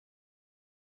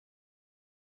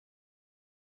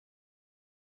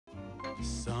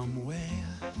Somewhere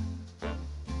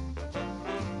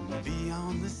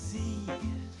beyond the sea,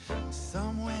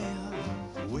 somewhere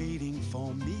waiting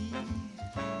for me,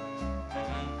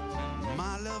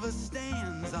 my lover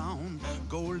stands on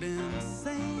golden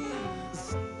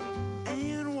sands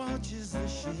and watches the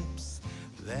ships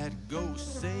that go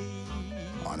sailing.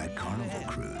 On a Carnival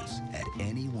cruise, at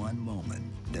any one moment,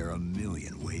 there are a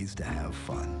million ways to have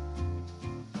fun.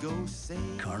 Go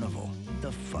sailing. Carnival,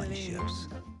 the fun ships.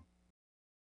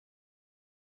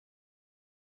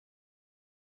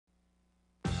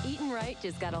 Eaten right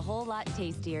just got a whole lot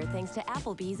tastier thanks to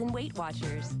Applebee's and Weight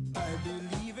Watchers. I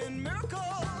believe in miracles.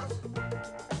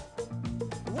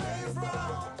 Where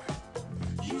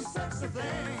from? You sexy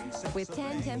thing. With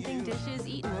 10 tempting dishes,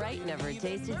 eaten right never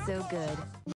tasted so good.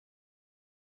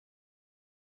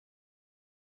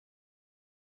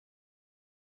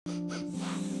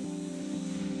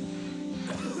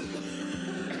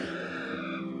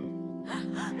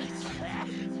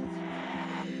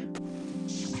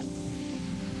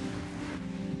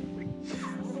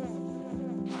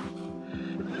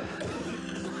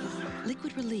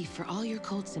 Liquid relief for all your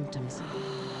cold symptoms.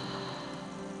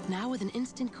 Now with an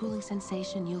instant cooling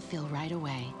sensation you'll feel right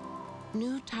away.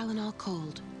 New Tylenol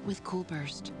Cold with Cool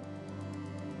Burst.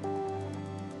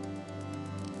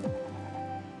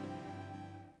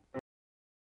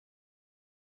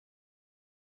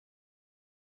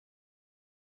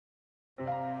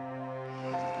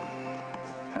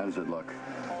 How does it look?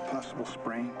 Possible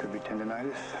sprain, could be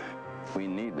tendonitis. We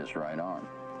need this right arm.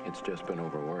 It's just been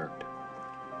overworked.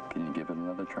 Can you give it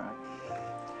another try?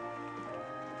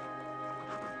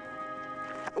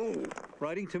 Oh,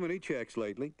 writing too many checks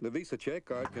lately? The Visa check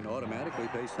card can automatically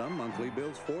pay some monthly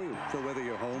bills for you. So whether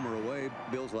you're home or away,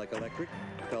 bills like electric,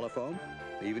 telephone,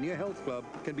 even your health club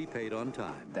can be paid on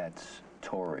time. That's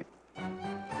Tory.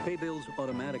 Pay bills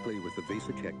automatically with the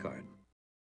Visa check card.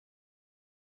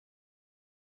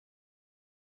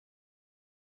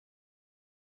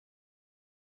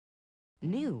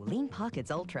 New Lean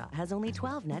Pockets Ultra has only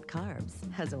 12 net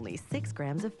carbs, has only 6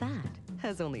 grams of fat,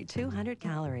 has only 200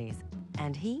 calories.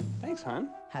 And he Thanks, hon.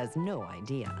 has no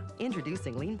idea.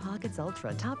 Introducing Lean Pockets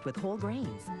Ultra topped with whole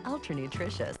grains. Ultra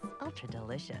nutritious, ultra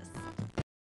delicious.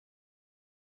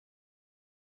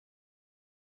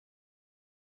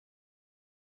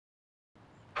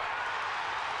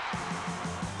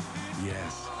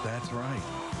 Yes, that's right.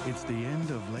 It's the end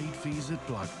of late fees at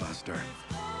Blockbuster.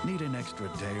 Need an extra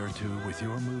day or two with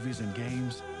your movies and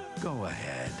games? Go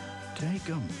ahead. Take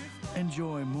them.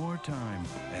 Enjoy more time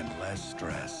and less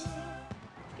stress.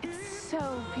 It's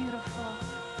so beautiful.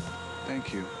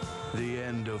 Thank you. The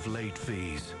end of late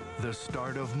fees. The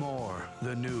start of more.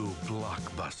 The new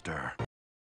Blockbuster.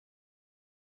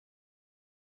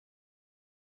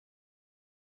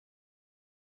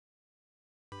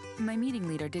 My meeting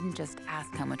leader didn't just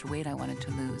ask how much weight I wanted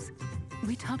to lose.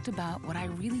 We talked about what I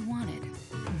really wanted.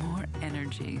 More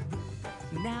energy.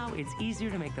 Now it's easier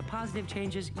to make the positive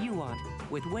changes you want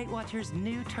with Weight Watchers'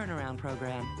 new turnaround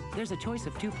program. There's a choice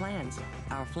of 2 plans,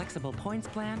 our flexible points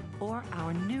plan or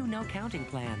our new no counting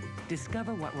plan.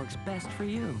 Discover what works best for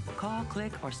you. Call,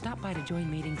 click, or stop by to join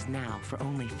meetings now for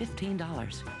only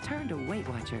 $15. Turn to Weight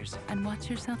Watchers And watch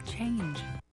yourself change.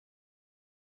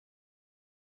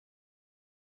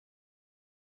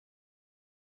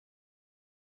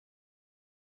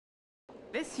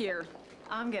 This year,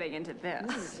 I'm getting into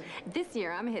this. This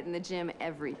year, I'm hitting the gym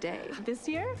every day. This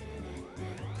year,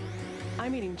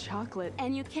 I'm eating chocolate.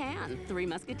 And you can. 3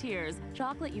 Musketeers.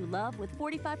 Chocolate you love with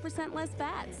 45% less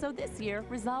fat. So this year,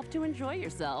 resolve to enjoy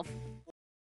yourself.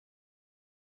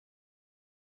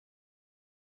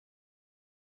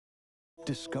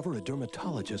 Discover a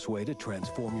dermatologist's way to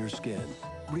transform your skin.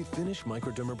 Refinish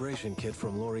Microdermabrasion Kit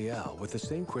from L'Oreal with the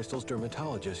same crystals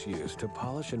dermatologists use to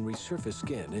polish and resurface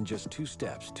skin in just 2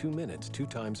 steps, 2 minutes, 2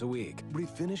 times a week.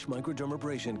 Refinish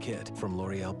Microdermabrasion Kit from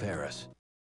L'Oreal Paris.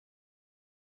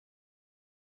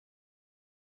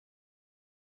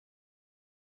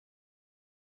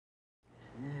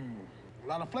 A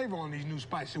lot of flavor on these new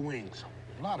spicy wings.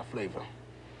 A lot of flavor.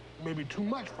 Maybe too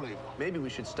much flavor. Maybe we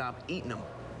should stop eating them.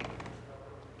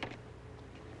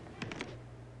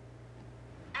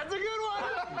 That's a good one!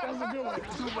 That's a good one.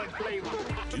 Too much flavor.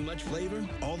 Too much flavor?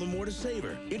 All the more to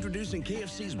savor. Introducing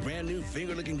KFC's brand new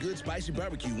finger-looking good spicy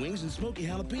barbecue wings and smoky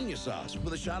jalapeno sauce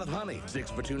with a shot of honey.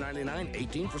 6 for $2.99,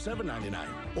 18 for $7.99.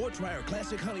 Or try our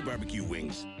classic honey barbecue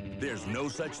wings. There's no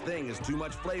such thing as too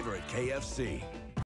much flavor at KFC.